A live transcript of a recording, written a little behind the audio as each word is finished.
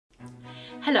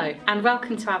Hello and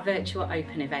welcome to our virtual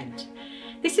open event.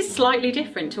 This is slightly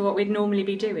different to what we'd normally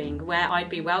be doing, where I'd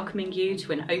be welcoming you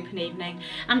to an open evening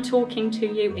and talking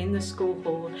to you in the school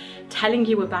hall, telling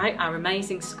you about our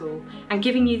amazing school and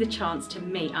giving you the chance to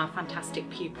meet our fantastic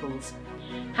pupils.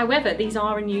 However, these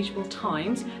are unusual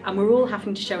times and we're all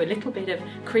having to show a little bit of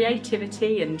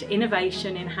creativity and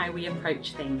innovation in how we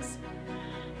approach things.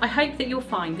 I hope that you'll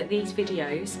find that these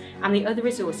videos and the other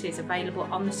resources available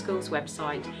on the school's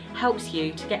website helps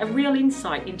you to get a real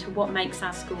insight into what makes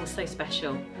our school so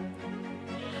special.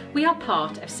 We are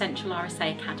part of Central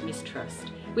RSA Academies Trust,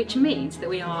 which means that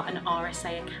we are an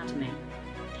RSA Academy.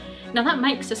 Now that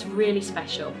makes us really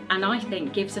special and I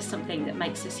think gives us something that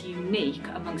makes us unique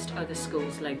amongst other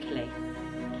schools locally.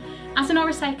 As an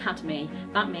RSA Academy,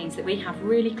 that means that we have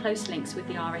really close links with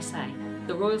the RSA,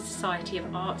 the Royal Society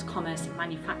of Arts, Commerce and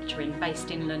Manufacturing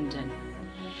based in London.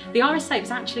 The RSA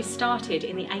was actually started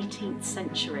in the 18th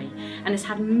century and has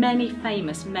had many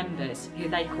famous members who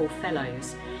they call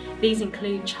fellows. These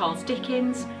include Charles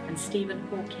Dickens and Stephen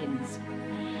Hawkins.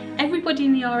 Everybody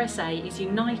in the RSA is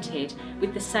united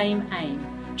with the same aim,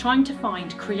 trying to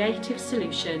find creative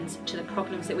solutions to the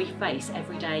problems that we face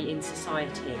every day in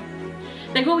society.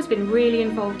 They've always been really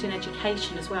involved in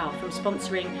education as well, from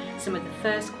sponsoring some of the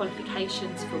first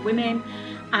qualifications for women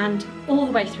and all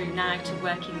the way through now to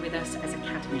working with us as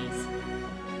academies.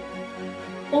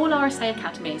 All RSA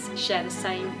academies share the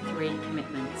same three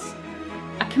commitments.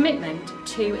 A commitment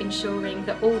to ensuring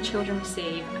that all children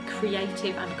receive a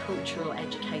creative and cultural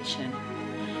education.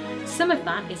 Some of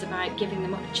that is about giving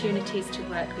them opportunities to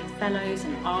work with fellows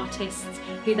and artists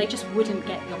who they just wouldn't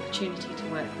get the opportunity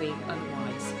to work with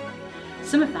otherwise.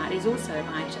 Some of that is also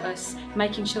about us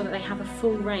making sure that they have a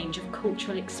full range of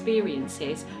cultural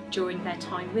experiences during their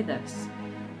time with us.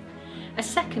 A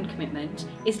second commitment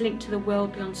is linked to the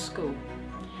world beyond school.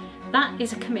 That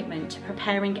is a commitment to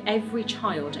preparing every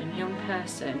child and young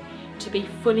person to be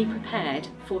fully prepared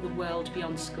for the world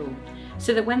beyond school,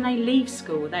 so that when they leave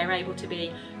school they're able to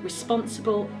be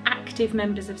responsible, active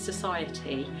members of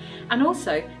society, and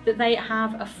also that they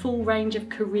have a full range of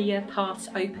career paths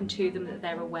open to them that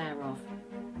they're aware of.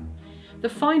 The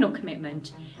final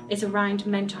commitment is around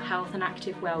mental health and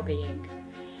active well-being.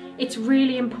 It's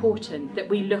really important that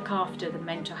we look after the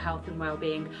mental health and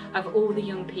well-being of all the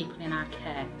young people in our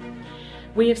care.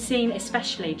 We have seen,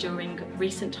 especially during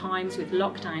recent times with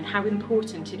lockdown, how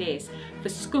important it is for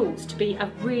schools to be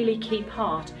a really key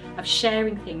part of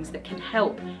sharing things that can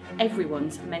help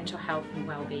everyone's mental health and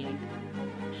well-being.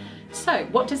 So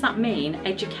what does that mean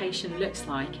education looks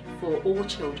like for all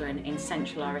children in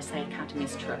Central RSA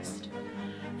Academies Trust?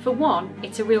 For one,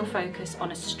 it's a real focus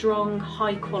on a strong,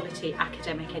 high-quality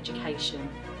academic education.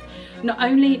 Not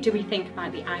only do we think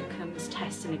about the outcomes,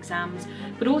 tests and exams,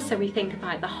 but also we think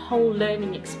about the whole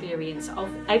learning experience of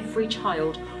every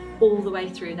child all the way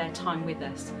through their time with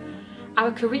us.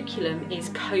 Our curriculum is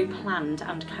co-planned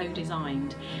and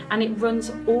co-designed, and it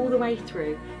runs all the way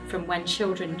through from when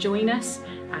children join us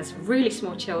as really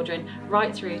small children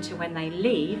right through to when they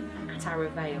leave at our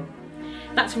Avail.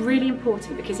 That's really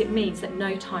important because it means that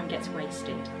no time gets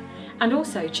wasted. And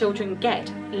also children get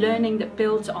learning that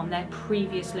builds on their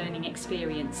previous learning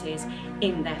experiences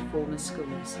in their former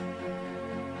schools.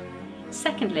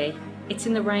 Secondly, it's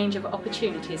in the range of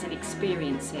opportunities and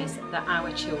experiences that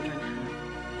our children have.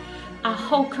 Our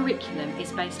whole curriculum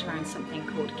is based around something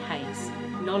called CASE,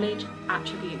 knowledge,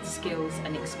 attributes, skills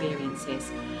and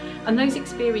experiences. And those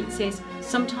experiences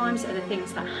sometimes are the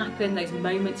things that happen, those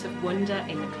moments of wonder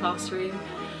in the classroom.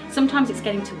 Sometimes it's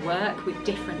getting to work with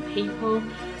different people.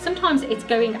 Sometimes it's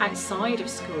going outside of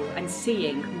school and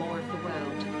seeing more of the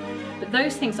world. But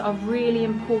those things are really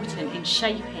important in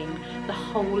shaping the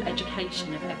whole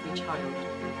education of every child.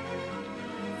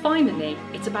 Finally,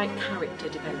 it's about character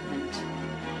development.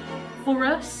 For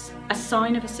us, a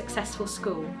sign of a successful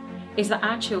school is that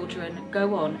our children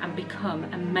go on and become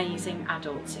amazing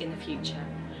adults in the future.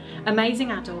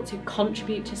 Amazing adults who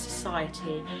contribute to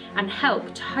society and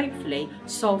help to hopefully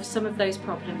solve some of those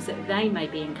problems that they may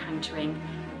be encountering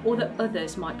or that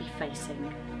others might be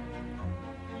facing.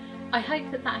 I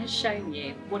hope that has shown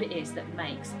you what it is that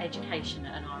makes education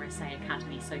at an RSA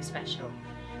Academy so special.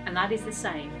 And that is the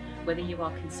same whether you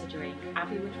are considering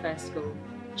Abbeywood First School,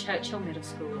 Churchill Middle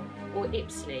School or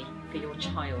Ipsley for your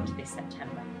child this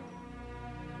September.